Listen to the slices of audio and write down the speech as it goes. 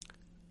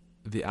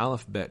The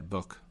Aleph-Bet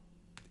book.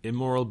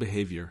 Immoral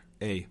behavior.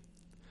 A.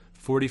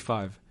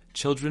 45.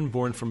 Children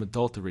born from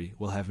adultery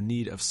will have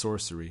need of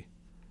sorcery.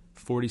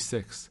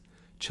 46.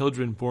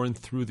 Children born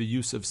through the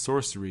use of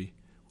sorcery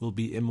will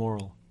be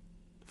immoral.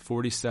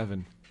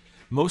 47.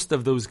 Most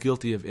of those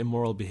guilty of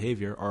immoral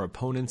behavior are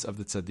opponents of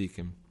the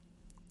tzaddikim.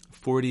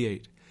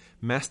 48.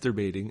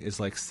 Masturbating is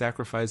like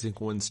sacrificing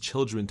one's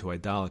children to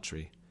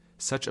idolatry.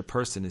 Such a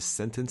person is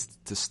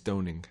sentenced to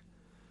stoning.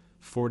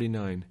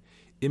 49.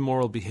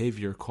 Immoral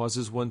behavior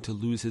causes one to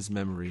lose his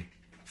memory.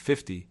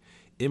 50.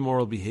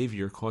 Immoral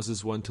behavior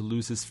causes one to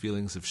lose his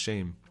feelings of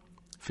shame.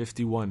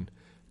 51.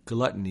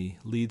 Gluttony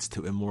leads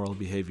to immoral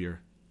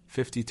behavior.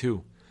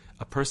 52.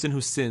 A person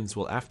who sins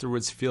will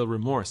afterwards feel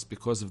remorse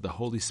because of the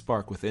holy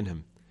spark within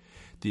him.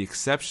 The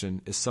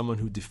exception is someone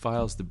who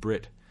defiles the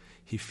Brit.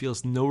 He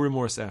feels no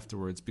remorse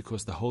afterwards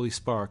because the holy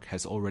spark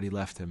has already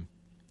left him.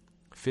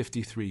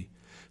 53.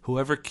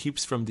 Whoever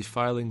keeps from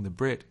defiling the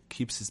Brit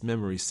keeps his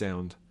memory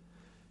sound.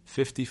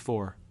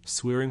 54.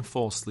 Swearing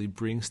falsely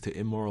brings to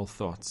immoral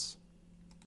thoughts.